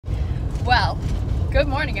Well, good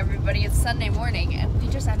morning everybody. It's Sunday morning and we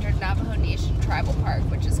just entered Navajo Nation Tribal Park,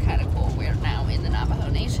 which is kind of cool. We're now in the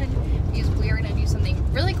Navajo Nation because we are going to do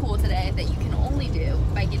something really cool today that you can only do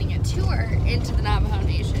by getting a tour into the Navajo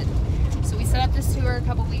Nation. So we set up this tour a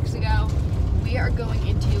couple weeks ago. We are going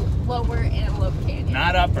into Lower Antelope Canyon.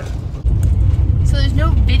 Not upper. So there's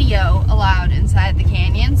no video allowed inside the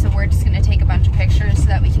canyon, so we're just going to take a bunch of pictures so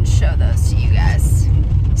that we can show those to you guys.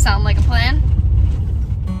 Sound like a plan?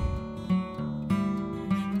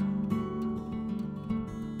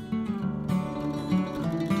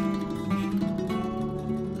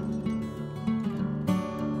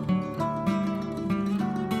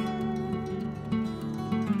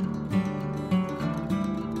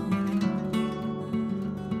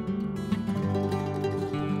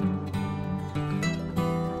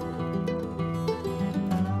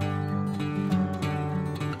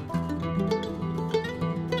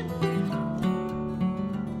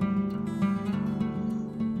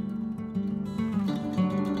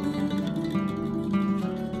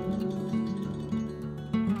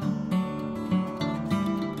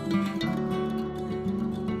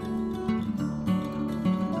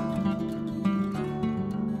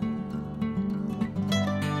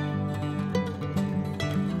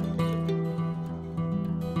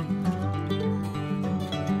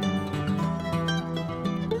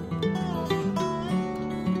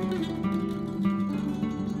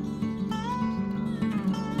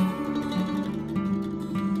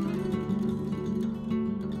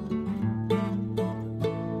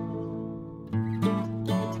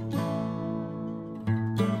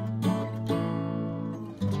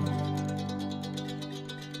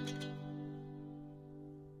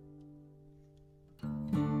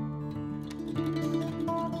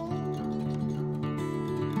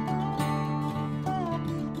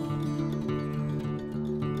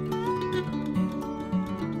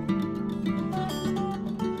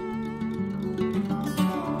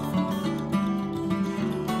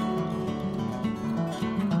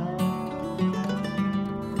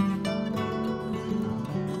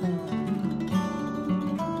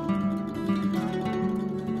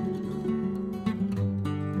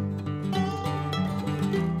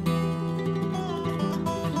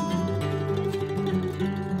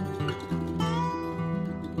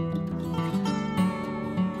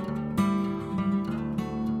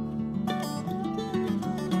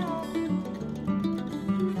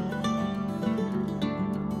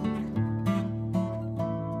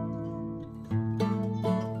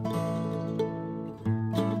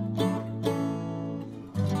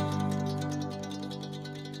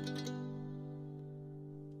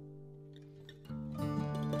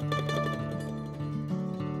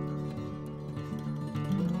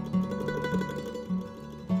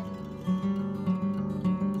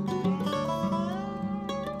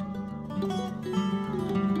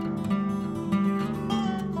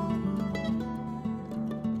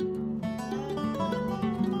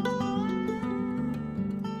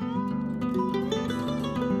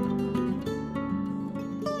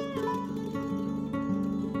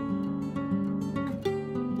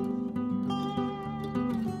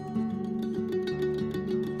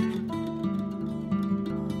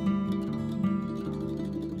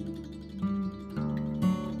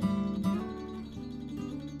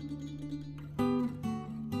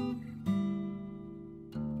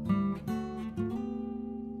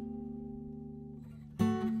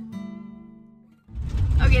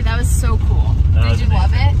 Okay, that was so cool. Did you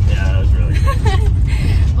love it? Yeah, that was really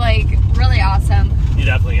cool. Like, really awesome. You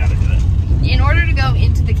definitely gotta do it. In order to go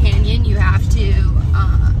into the canyon, you have to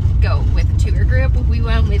go with a tour group. We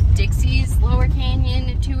went with Dixie's Lower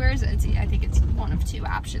Canyon tours. I think it's one of two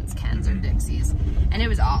options, Ken's or Dixie's. And it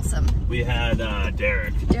was awesome. We had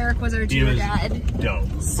Derek. Derek was our tour guide.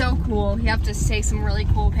 Dope. So cool. You have to take some really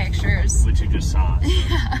cool pictures. Which you just saw.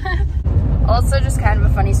 Also, just kind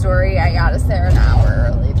of a funny story, I got us there an hour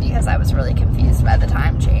early because I was really confused by the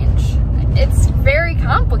time change. It's very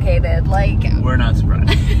complicated, like... We're not surprised.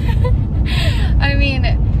 I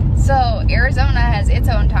mean, so Arizona has its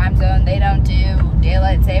own time zone. They don't do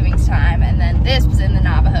daylight savings time, and then this was in the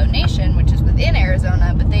Navajo Nation, which is within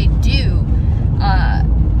Arizona, but they do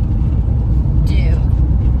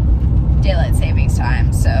daylight savings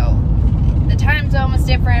time, so the time zone was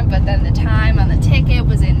different, but then the time on the ticket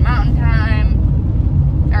was in mountain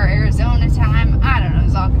time or Arizona time. I don't know, it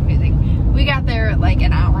was all confusing. We got there like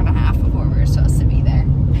an hour and a half before we were supposed to be there.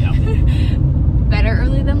 Yep. Better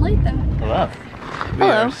early than late though. Hello. We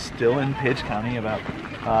Hello. are still in Page County. About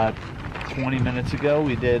 20 minutes ago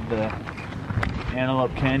we did the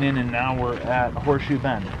Antelope Canyon, and now we're at Horseshoe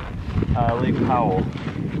Bend. Lake Powell.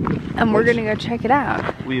 And we're gonna go check it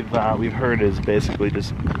out. We've heard is basically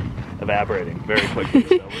just evaporating very quickly. So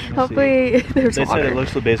we're gonna Hopefully there's They water. said it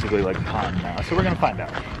looks basically like a pond now, so we're gonna find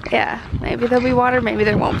out. Yeah, maybe there'll be water, maybe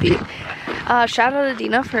there won't be. Shout out to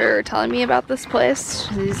Dina for telling me about this place.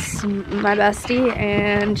 She's my bestie,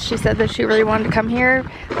 and she said that she really wanted to come here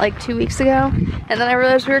like 2 weeks ago, and then I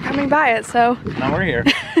realized we were coming by it, so Now we're here.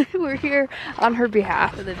 we're here on her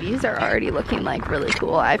behalf. The views are already looking like really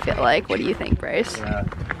cool, I feel like. What do you think, Bryce? Yeah,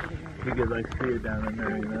 we get like food down in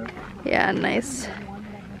there, you know. Yeah, nice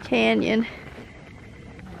canyon.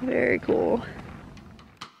 Very cool.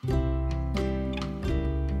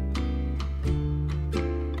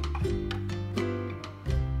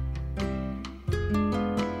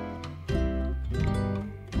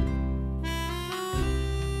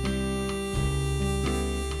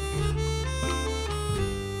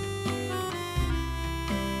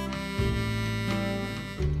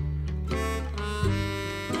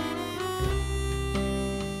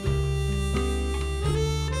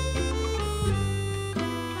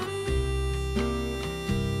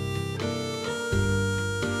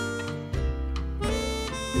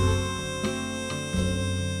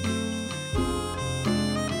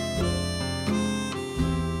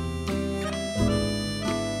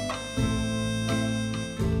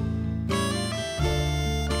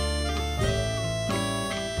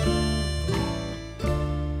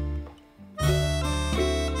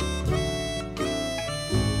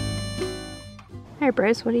 Hey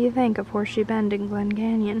Bryce, what do you think of Horseshoe Bend in Glen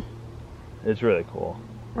Canyon? It's really cool.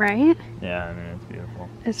 Right? Yeah, I mean, it's beautiful.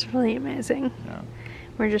 It's really amazing. Yeah.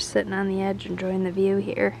 We're just sitting on the edge enjoying the view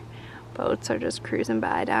here. Boats are just cruising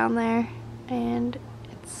by down there, and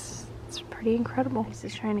it's pretty incredible. He's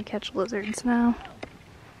just trying to catch lizards now.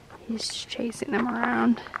 He's just chasing them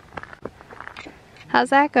around.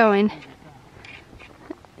 How's that going?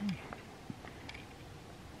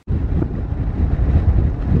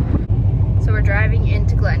 So we're driving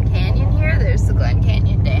into Glen Canyon here. There's the Glen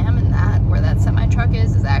Canyon Dam, and that where that semi-truck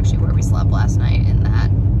is actually where we slept last night, in that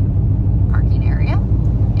parking area.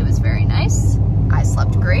 It was very nice. I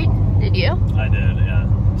slept great. Did you? I did, yeah.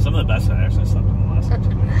 Some of the best I actually slept in the last 2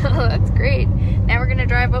 days. Oh, that's great. Now we're gonna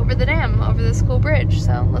drive over the dam, over this cool bridge.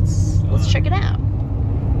 So let's check it out.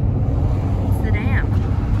 It's the dam.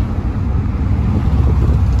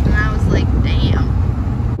 And I was like, damn.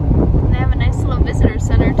 They have a nice little visitor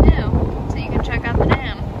center too, so you can check out the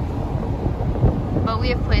dam. But we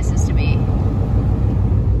have places to be.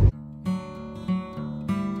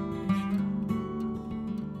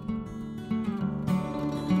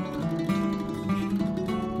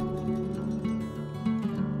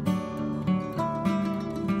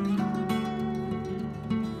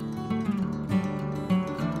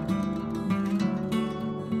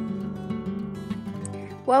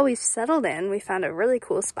 Well, we've settled in. We found a really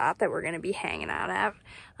cool spot that we're going to be hanging out at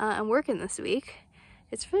and working this week.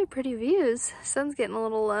 It's really pretty views. Sun's getting a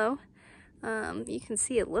little low. You can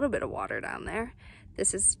see a little bit of water down there.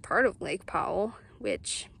 This is part of Lake Powell,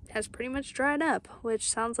 which has pretty much dried up, which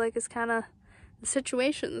sounds like it's kind of the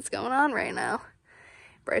situation that's going on right now.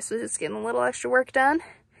 Bryce was just getting a little extra work done,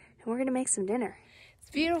 and we're going to make some dinner. It's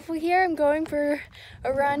beautiful here. I'm going for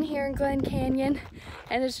a run here in Glen Canyon,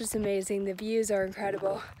 and it's just amazing. The views are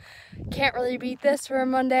incredible. Can't really beat this for a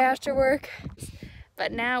Monday after work.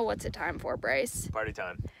 But now, what's it time for, Bryce? Party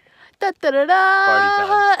time. Da, da, da, da.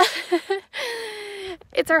 Party time.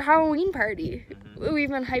 It's our Halloween party. We've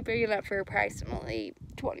been hyping it up for approximately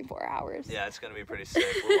 24 hours. Yeah, it's gonna be pretty sick.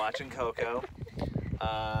 We're watching Coco.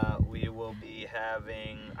 I will be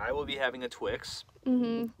having a Twix.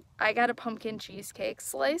 I got a pumpkin cheesecake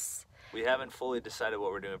slice. We haven't fully decided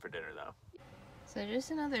what we're doing for dinner though. So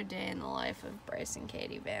just another day in the life of Bryce and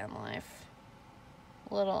Katie VanLife.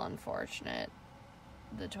 A little unfortunate.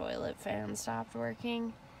 The toilet fan stopped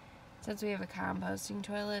working. Since we have a composting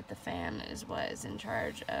toilet, the fan is what is in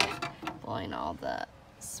charge of blowing all the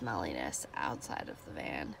smelliness outside of the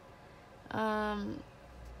van.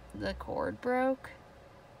 The cord broke,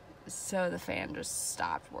 so the fan just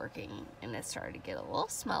stopped working, and it started to get a little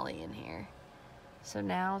smelly in here. So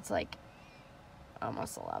now it's like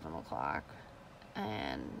almost 11 o'clock,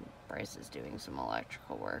 and Bryce is doing some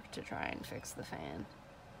electrical work to try and fix the fan.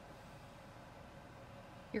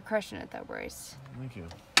 You're crushing it though, Bryce. Thank you.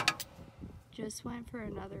 Just went for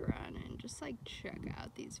another run and just like check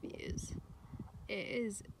out these views. It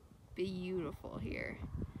is beautiful here.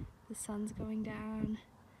 The sun's going down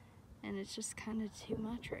and it's just kind of too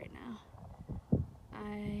much right now.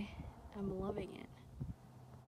 I am loving it.